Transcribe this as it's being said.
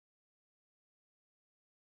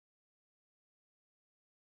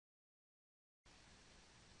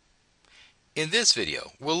In this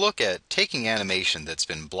video, we'll look at taking animation that's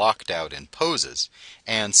been blocked out in poses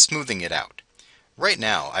and smoothing it out. Right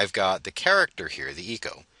now, I've got the character here, the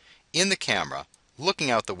Eco, in the camera,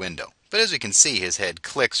 looking out the window. But as we can see, his head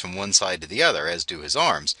clicks from one side to the other, as do his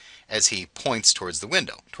arms, as he points towards the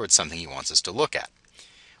window, towards something he wants us to look at.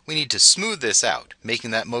 We need to smooth this out,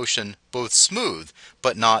 making that motion both smooth,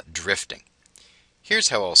 but not drifting. Here's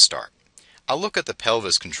how I'll start. I'll look at the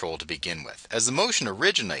pelvis control to begin with, as the motion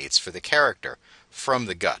originates for the character from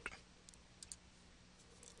the gut.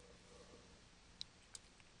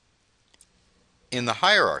 In the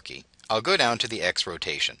hierarchy, I'll go down to the X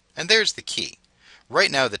rotation, and there's the key.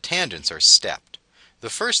 Right now the tangents are stepped. The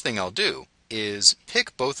first thing I'll do is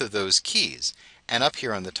pick both of those keys, and up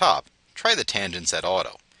here on the top, try the tangents at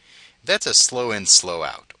auto. That's a slow in, slow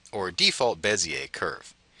out, or default Bezier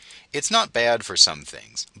curve. It's not bad for some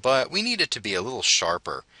things, but we need it to be a little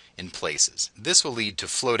sharper in places. This will lead to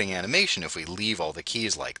floating animation if we leave all the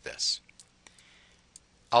keys like this.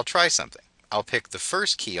 I'll try something. I'll pick the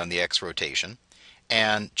first key on the X rotation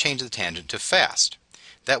and change the tangent to fast.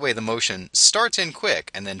 That way the motion starts in quick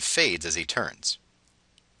and then fades as he turns.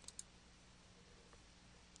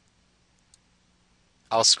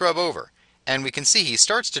 I'll scrub over, and we can see he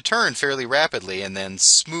starts to turn fairly rapidly and then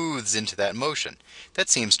smooths into that motion. That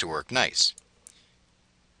seems to work nice.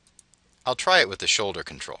 I'll try it with the shoulder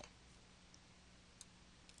control.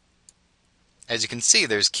 As you can see,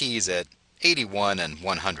 there's keys at 81 and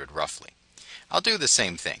 100 roughly. I'll do the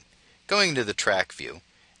same thing, going into the track view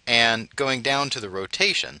and going down to the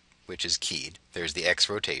rotation, which is keyed, there's the X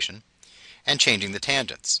rotation, and changing the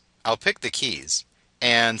tangents. I'll pick the keys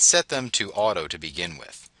and set them to auto to begin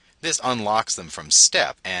with. This unlocks them from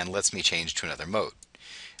step and lets me change to another mode.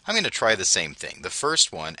 I'm going to try the same thing, the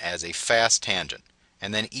first one as a fast tangent,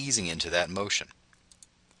 and then easing into that motion.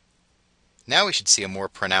 Now we should see a more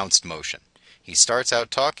pronounced motion. He starts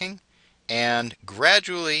out talking and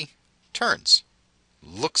gradually turns,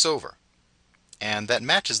 looks over, and that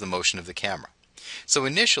matches the motion of the camera. So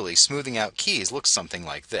initially, smoothing out keys looks something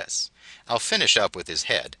like this. I'll finish up with his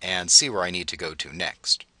head and see where I need to go to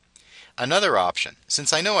next. Another option,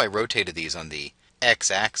 since I know I rotated these on the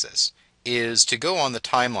X-axis, is to go on the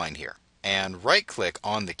timeline here and right-click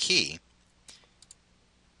on the key.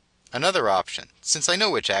 Another option, since I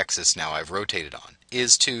know which axis now I've rotated on,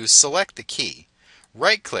 is to select the key,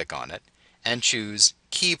 right-click on it, and choose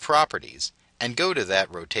Key Properties, and go to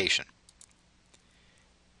that rotation.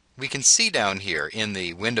 We can see down here in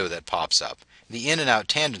the window that pops up, the in and out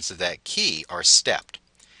tangents of that key are stepped.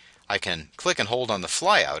 I can click and hold on the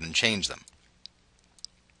flyout and change them.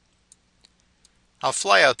 I'll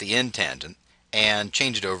fly out the in tangent and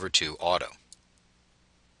change it over to auto.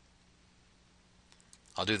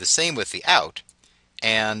 I'll do the same with the out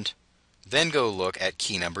and then go look at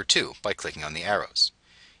key number 2 by clicking on the arrows.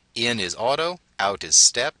 In is auto, out is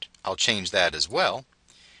stepped. I'll change that as well.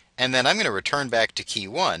 And then I'm going to return back to key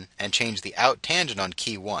 1 and change the out tangent on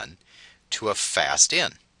key 1 to a fast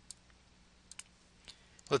in.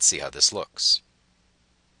 Let's see how this looks.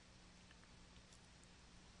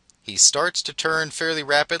 He starts to turn fairly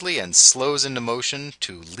rapidly and slows into motion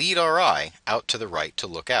to lead our eye out to the right to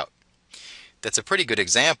look out. That's a pretty good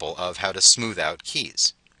example of how to smooth out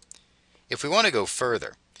keys. If we want to go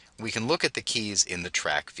further, we can look at the keys in the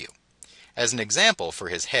track view. As an example for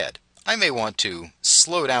his head, I may want to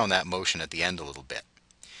slow down that motion at the end a little bit.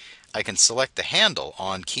 I can select the handle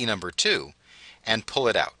on key number 2 and pull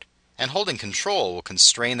it out, and holding Control will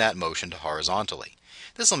constrain that motion to horizontally.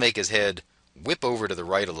 This will make his head whip over to the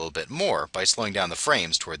right a little bit more by slowing down the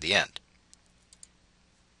frames toward the end.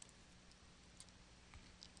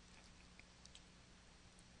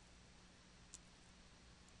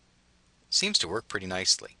 Seems to work pretty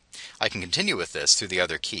nicely. I can continue with this through the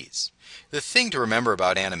other keys. The thing to remember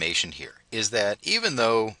about animation here is that even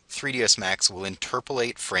though 3ds Max will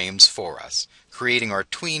interpolate frames for us, creating our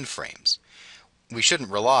tween frames, we shouldn't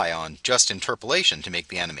rely on just interpolation to make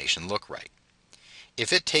the animation look right.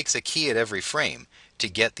 If it takes a key at every frame to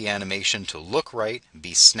get the animation to look right,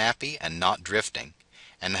 be snappy and not drifting,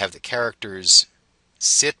 and have the characters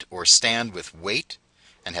sit or stand with weight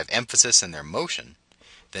and have emphasis in their motion,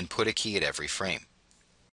 then put a key at every frame.